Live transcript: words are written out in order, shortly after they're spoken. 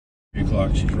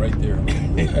clock. She's right there.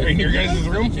 In your guys'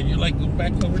 room? Can you like go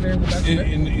back over there in the back?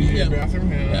 In your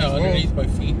bathroom? Yeah, underneath my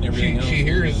feet and everything else. She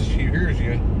hears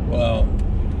you. Well,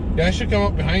 yeah, I should come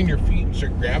up behind your feet and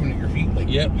start grabbing at your feet like.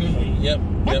 Yep.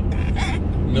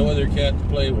 No other cat to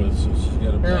play with, so she's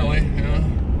got to play. Apparently, yeah.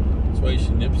 That's why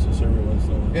she nips us every once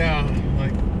in a while. Yeah,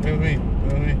 like, wait,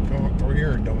 come over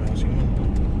here, dumbass human.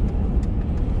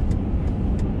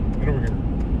 Get over here.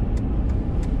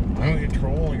 I'm in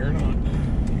control, you're not.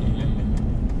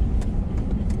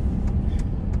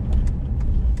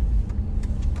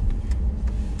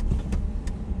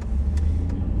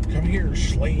 Come here,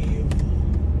 slave.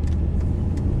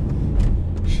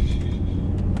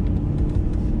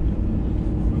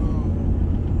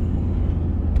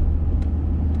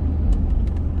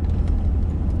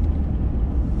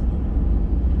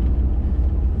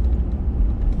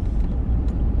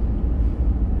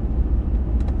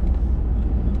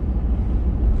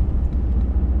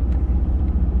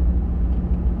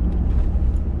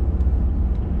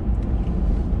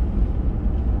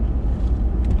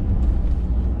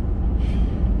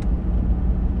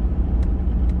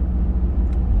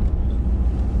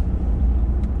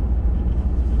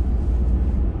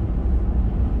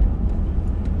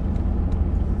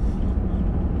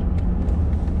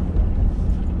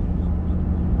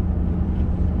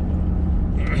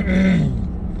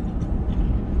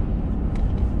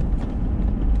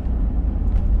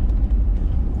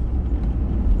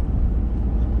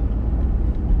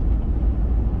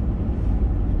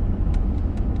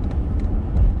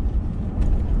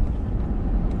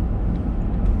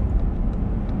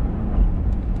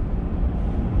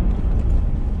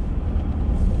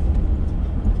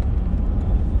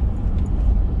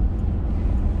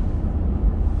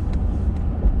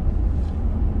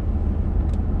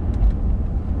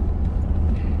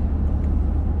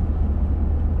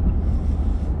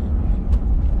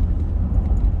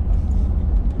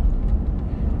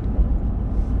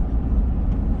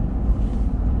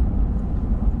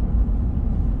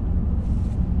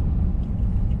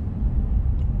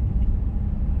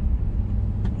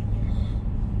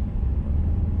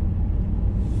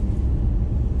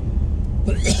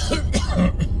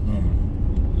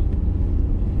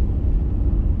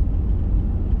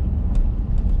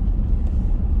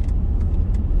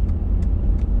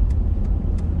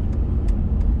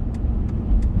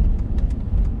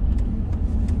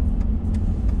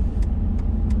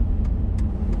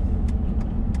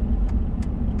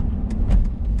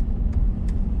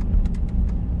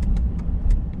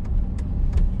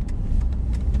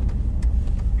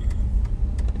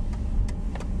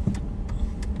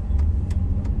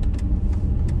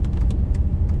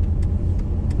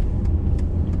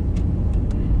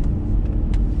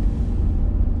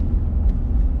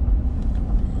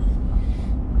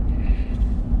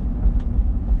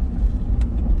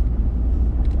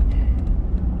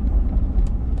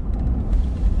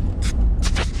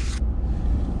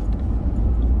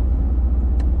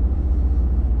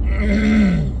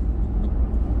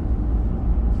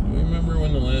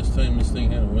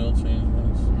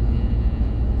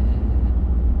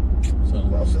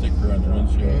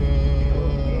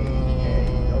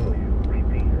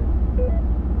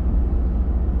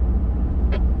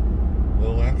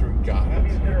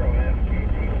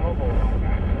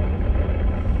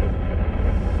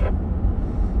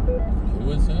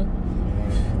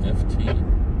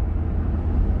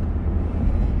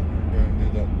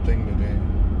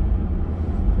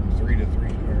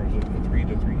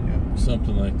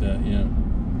 Something like that, yeah.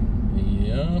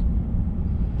 Yeah.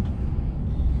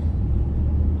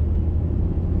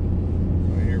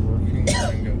 Well, you're working.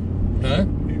 Huh?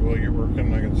 Well, you're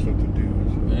working. I got stuff to do.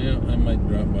 So. Yeah, I might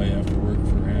drop by after work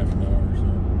for half an hour or so.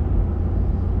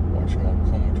 Watch them all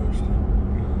comatose.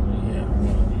 Yeah,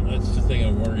 well, that's the thing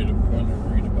I'm worried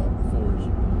about before is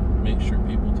make sure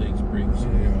people take breaks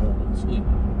and go home and sleep.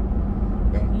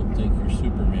 Yeah. Don't think you're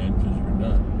Superman because you're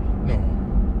not. No.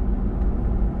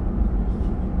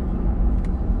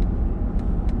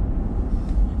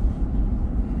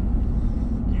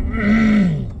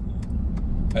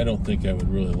 I don't think I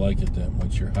would really like it that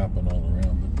much. You're hopping all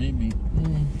around, but maybe.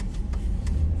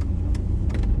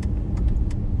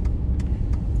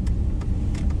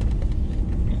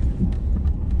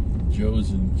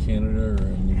 Joe's in Canada or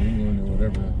in New England or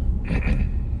whatever.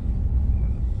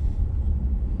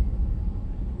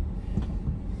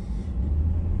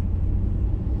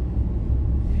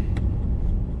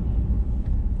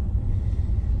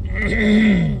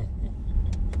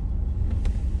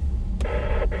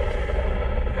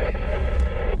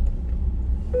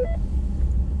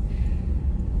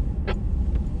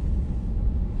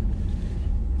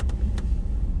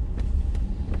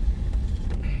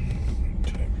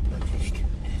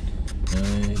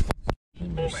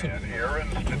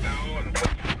 to do and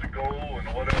places to go and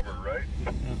whatever, right?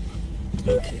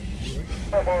 Okay.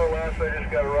 More or less, I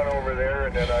just got to run over there,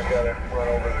 and then I got to run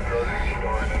over to the grocery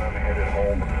store, and then I'm headed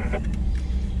home.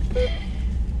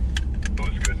 It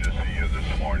was good to see you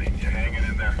this morning. You hanging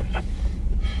in there?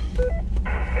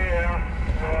 Yeah,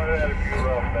 well, I had a few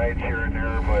rough nights here and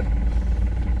there, but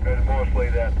it was mostly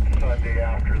that Sunday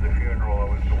after the funeral. It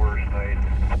was the worst night.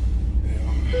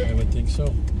 I would think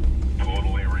so.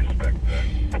 Totally respect that.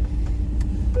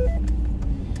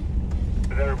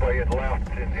 Because everybody had left,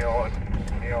 and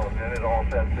and then it all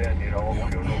sets in,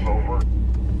 funeral's over.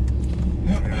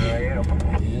 Here I am.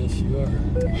 Yes, you are.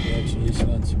 Congratulations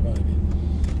on surviving.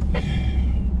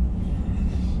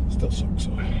 Still sucks. So.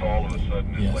 It's all of a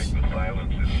sudden, it's Yes. like the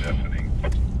silence is deafening.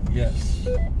 Yes. I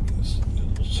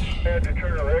had to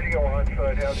turn the radio on so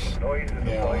I'd have some noise in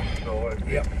the place, so it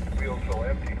feels so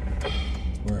empty.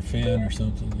 Or a fan or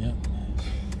something, yep.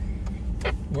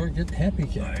 Or get happy I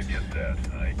cat. get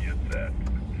that.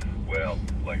 Well,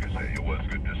 like I say, it was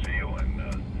good to see you, and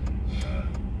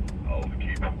I'll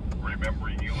keep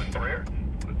remembering you in prayer,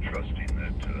 but trusting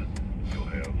that you'll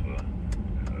have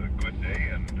a good day,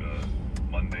 and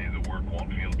Monday the work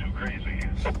won't feel too crazy.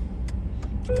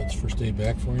 That's first day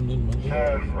back for him then, Monday?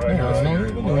 Right. No, it's not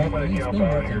Well, even I'm going to jump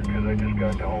out here because I just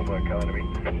got to home economy.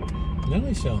 Now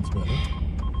he sounds better.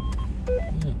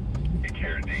 Yeah. Take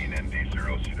care, Dean,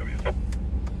 ND0CW.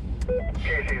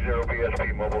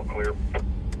 KC0BSP, mobile clear.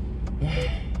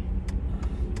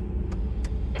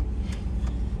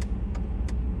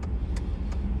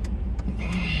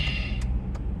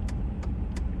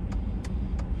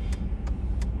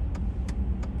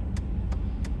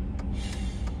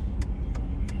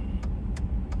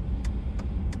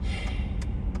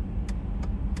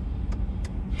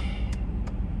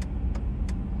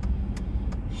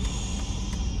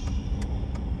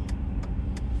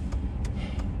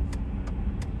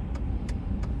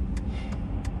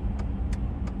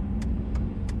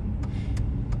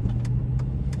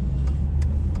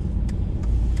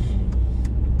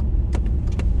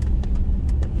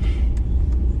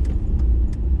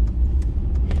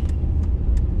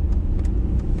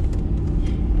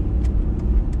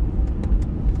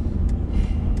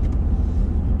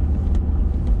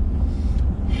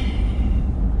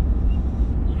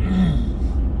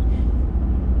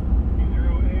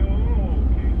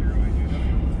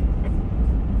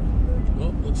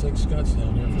 Looks like Scott's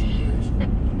down there for the years.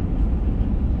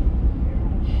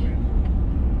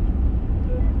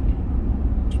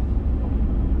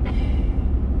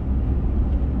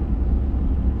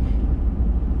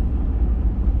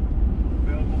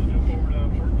 Available to jump over to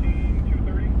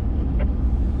 14230.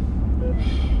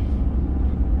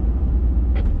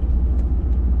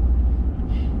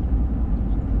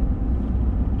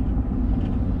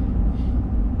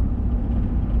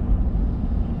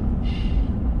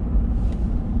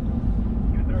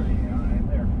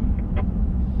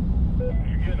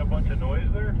 A bunch of noise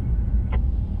there?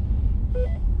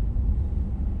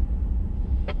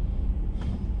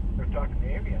 They're talking to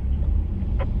aliens.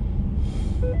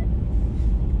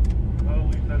 Well, at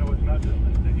least I know it's not just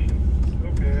the station.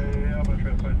 Okay, I'm gonna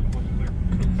try to find some clear.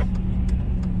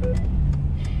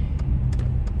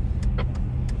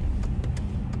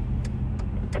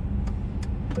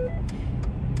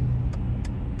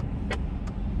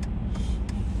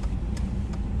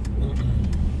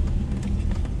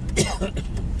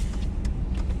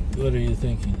 What are you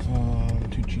thinking?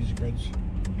 2 cheesy breads.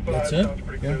 That's That it? sounds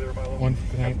pretty Yeah. clear there, Milo. One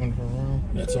for tonight, one for tomorrow.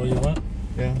 That's all you want?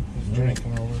 Yeah. This Jenny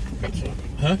coming over.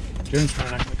 Huh? Jen's trying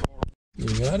to knock me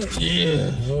over. You got it?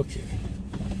 Yeah. Okay.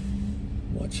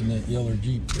 Watching that yellow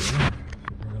Jeep there. Figuring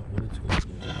out what it's going to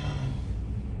do.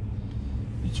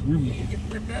 It's Ruby. You get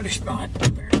a better spot,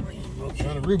 apparently. Okay.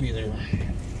 Not a Ruby there.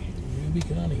 Ruby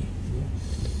Connie.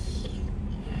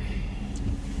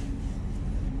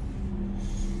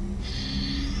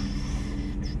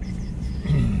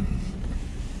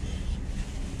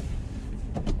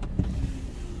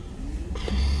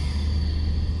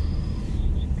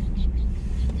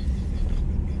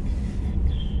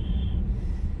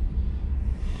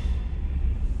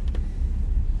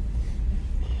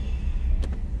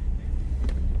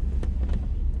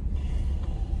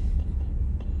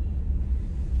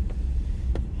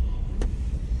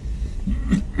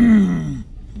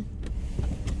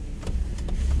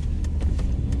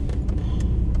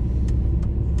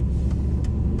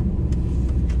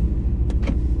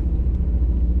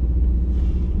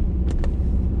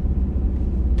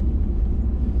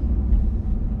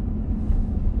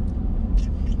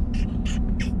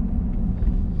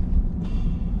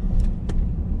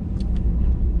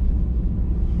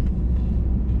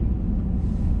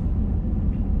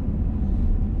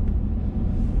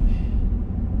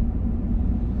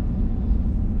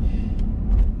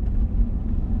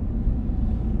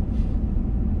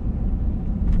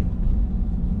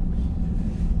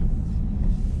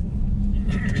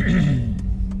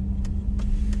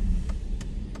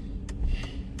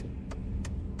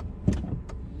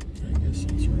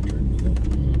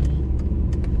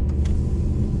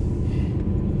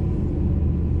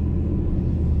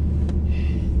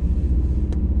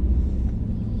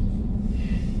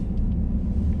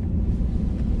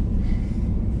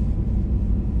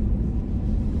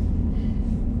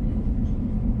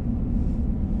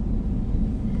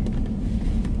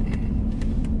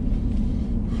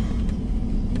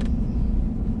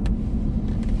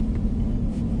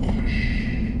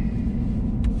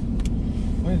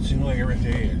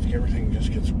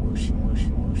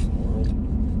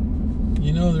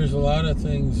 there's a lot of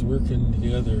things working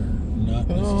together, not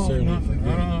necessarily for good.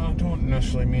 I don't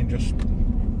necessarily mean just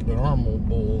the normal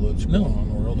bull that's going on in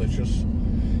the world.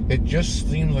 It just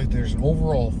seems like there's an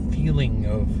overall feeling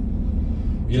of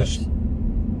just,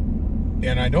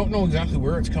 and I don't know exactly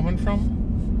where it's coming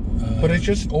from, but it's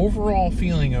just overall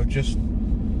feeling of just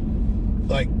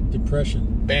like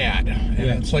depression, bad,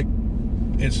 and it's like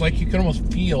you can almost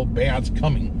feel bad's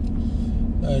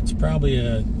coming. It's probably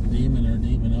a demon or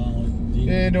demonology.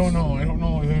 I don't know. I don't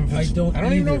know if it's, I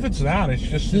don't even know if it's that. It's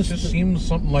just it just seems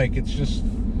something like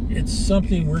it's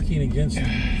something working against it.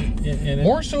 And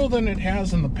more so than it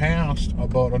has in the past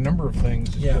about a number of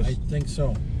things. I think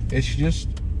so. It's just,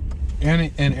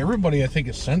 and everybody I think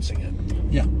is sensing it.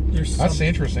 Yeah, that's the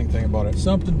interesting thing about it.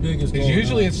 Something big is going on.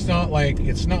 Usually it's not like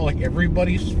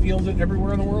everybody feels it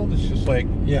everywhere in the world. It's just like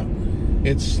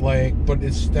it's like, but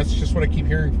that's just what I keep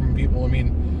hearing from people. I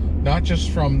mean, not just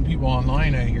from people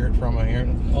online. I hear it from.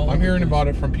 I'm hearing about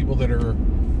it from people that are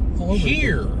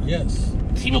here. Yes,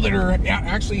 people that are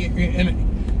actually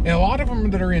and a lot of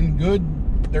them that are in good.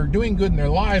 They're doing good in their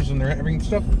lives and they're having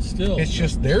stuff. Still, it's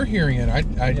just they're hearing it.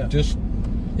 I just.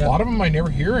 A lot of them, I never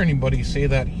hear anybody say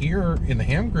that here in the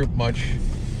ham group much,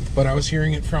 but I was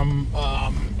hearing it from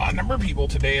a number of people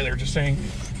today. They're just saying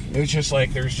it was just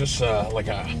like there's just like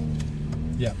a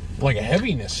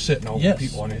heaviness sitting over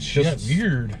people, and it's just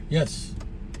weird. Yes,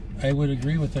 I would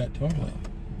agree with that totally.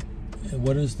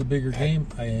 What is the bigger game?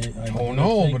 I don't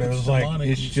know, but it was like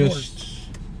it's just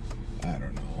I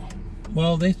don't know.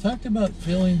 Well, they talked about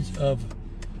feelings of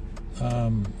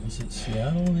was it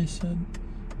Seattle? They said.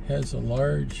 Has a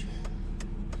large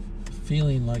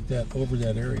feeling like that over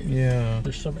that area. Yeah.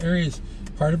 There's some areas,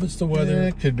 part of it's the weather.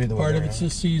 It could be the part weather. Part of it's the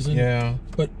season. Yeah.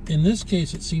 But in this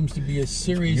case, it seems to be a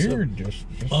series of just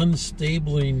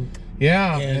unstabling.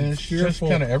 Yeah, and it's fearful. Just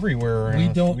kind of everywhere. We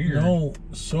don't know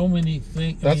so many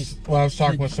things. That's I was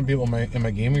talking with some people in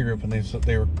my gaming group, and they said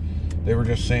they were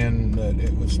just saying that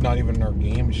it's not even our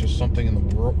game. It's just something in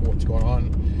the world, what's going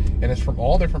on. And it's from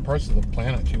all different parts of the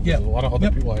planet, too. Yeah. There's a lot of other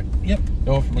people I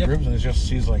know from the groups, and it just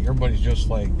seems like everybody's just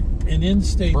like an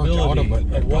instability out of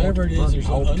it, of whatever it is. There's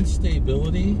an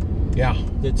instability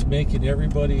that's making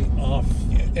everybody off.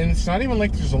 And it's not even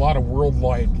like there's a lot of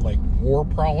worldwide like war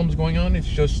problems going on. It's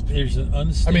just there's an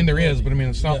instability. I mean, there is, but I mean,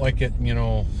 it's not like it, you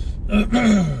know.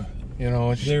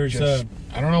 It's there's just,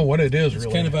 I don't know what it is. It's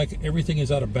really kind of like everything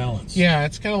is out of balance. Yeah,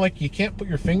 it's kind of like you can't put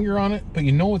your finger on it, but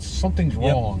you know something's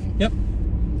wrong. Yep.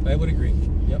 I would agree.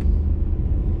 Yep.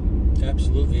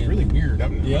 Absolutely. It's really weird.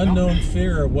 The unknown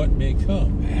fear of what may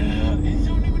come. I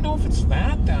don't even know if it's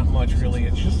that much, really.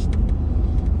 It's just,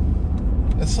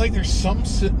 it's like there's something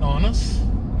sitting on us.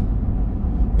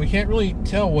 We can't really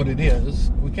tell what it is.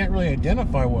 We can't really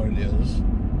identify what it is.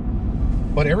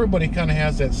 But everybody kind of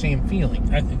has that same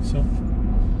feeling. I think so.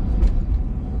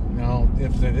 Now,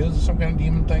 if it is some kind of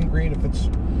demon thing, great. If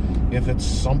it's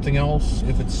something else,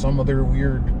 if it's some other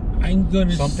weird... I'm going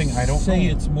to say know.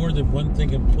 It's more than one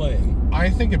thing in play.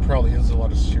 I think it probably is a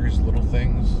lot of serious little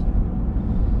things.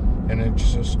 And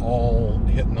it's just all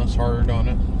hitting us hard on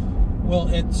it. Well,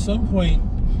 at some point...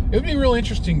 It would be really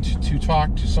interesting to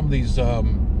talk to some of these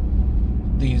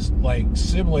like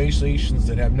civilizations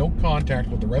that have no contact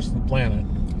with the rest of the planet.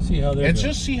 See how they're doing.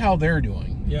 Just see how they're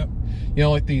doing. Yep. You know,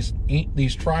 like these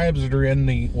tribes that are in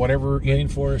the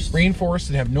rainforest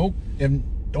that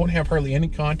don't have hardly any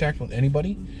contact with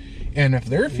anybody. And if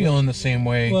they're feeling the same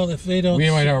way, well, if they don't, we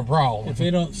might have a problem. If they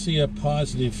don't see a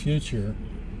positive future,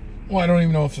 well, I don't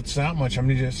even know if it's that much.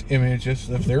 it's just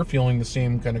if they're feeling the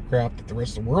same kind of crap that the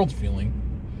rest of the world's feeling,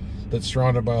 that's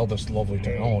surrounded by all this lovely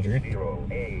technology,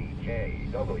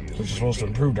 which is supposed to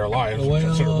improve our lives.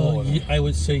 Well, I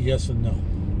would say yes and no.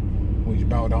 We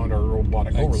bow down to our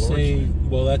robotic overlords. Say,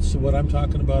 well, that's what I'm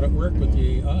talking about at work with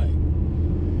the AI.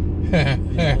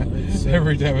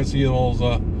 Every time I see those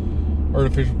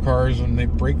artificial cars and they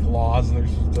break laws, and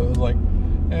there's like,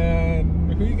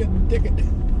 and who you getting the ticket?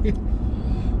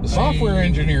 The software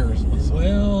engineers.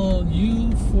 Well,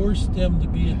 you forced them to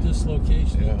be at this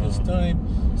location at this time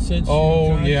since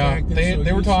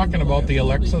they were talking about the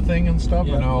Alexa thing and stuff,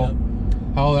 and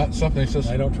how that stuff. They says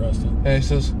I don't trust it. And he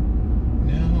says,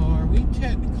 "Now, are we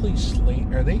technically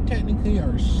Are they technically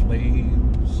our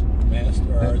slaves?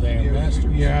 Are they our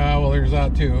masters? Yeah, well, there's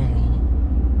that too.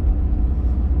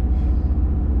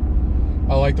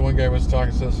 I like the one guy was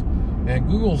talking. Says, and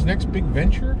Google's next big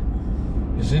venture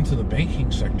is into the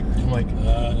banking sector. I'm like,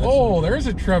 there's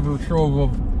a treasure trove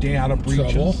of data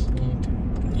breaches.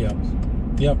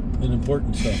 Yep, and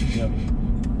important stuff. Yep.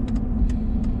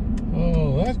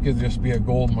 Oh, that could just be a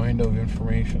gold mine of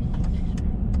information.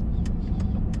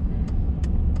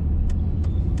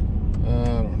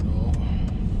 I don't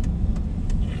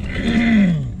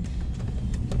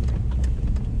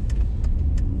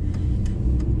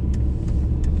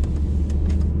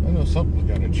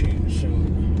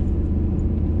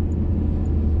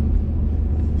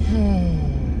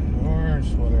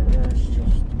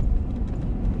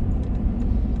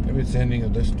Maybe it's the ending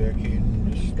of this decade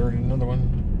and just starting another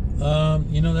one.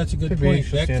 You know, that's a good point.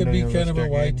 That could be kind of a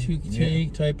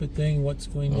Y2K type of thing. What's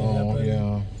going to happen?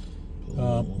 Yeah.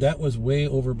 That was way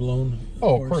overblown.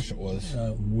 Of course it was.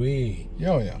 Way.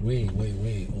 Oh, yeah. Way.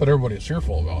 But everybody's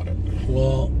fearful about it.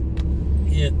 Well,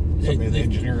 the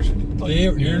engineers.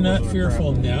 They're not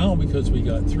fearful now because we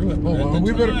got through it.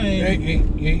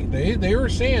 They were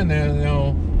saying that, you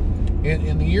know,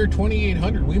 in the year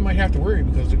 2800, we might have to worry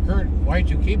because the current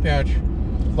Y2K patch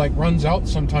runs out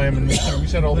sometime, and we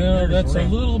said all. Well, that's a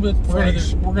little bit further.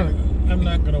 I'm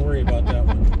not gonna worry about that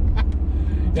one.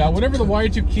 Yeah, whenever the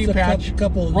Y2K patch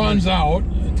runs out,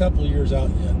 a couple of years out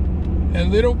yet,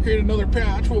 and they don't create another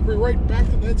patch, we'll be right back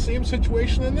to that same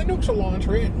situation, and the nukes will launch,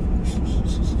 right?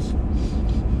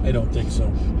 I don't think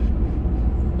so.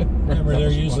 Remember,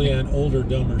 they're usually on older,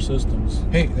 dumber systems.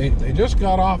 Hey, they just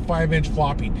got off 5-inch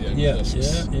floppy disks. Yes,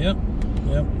 yep.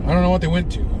 I don't know what they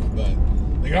went to, but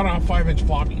they got off 5-inch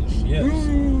floppies. Yes.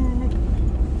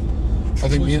 I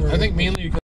think mainly because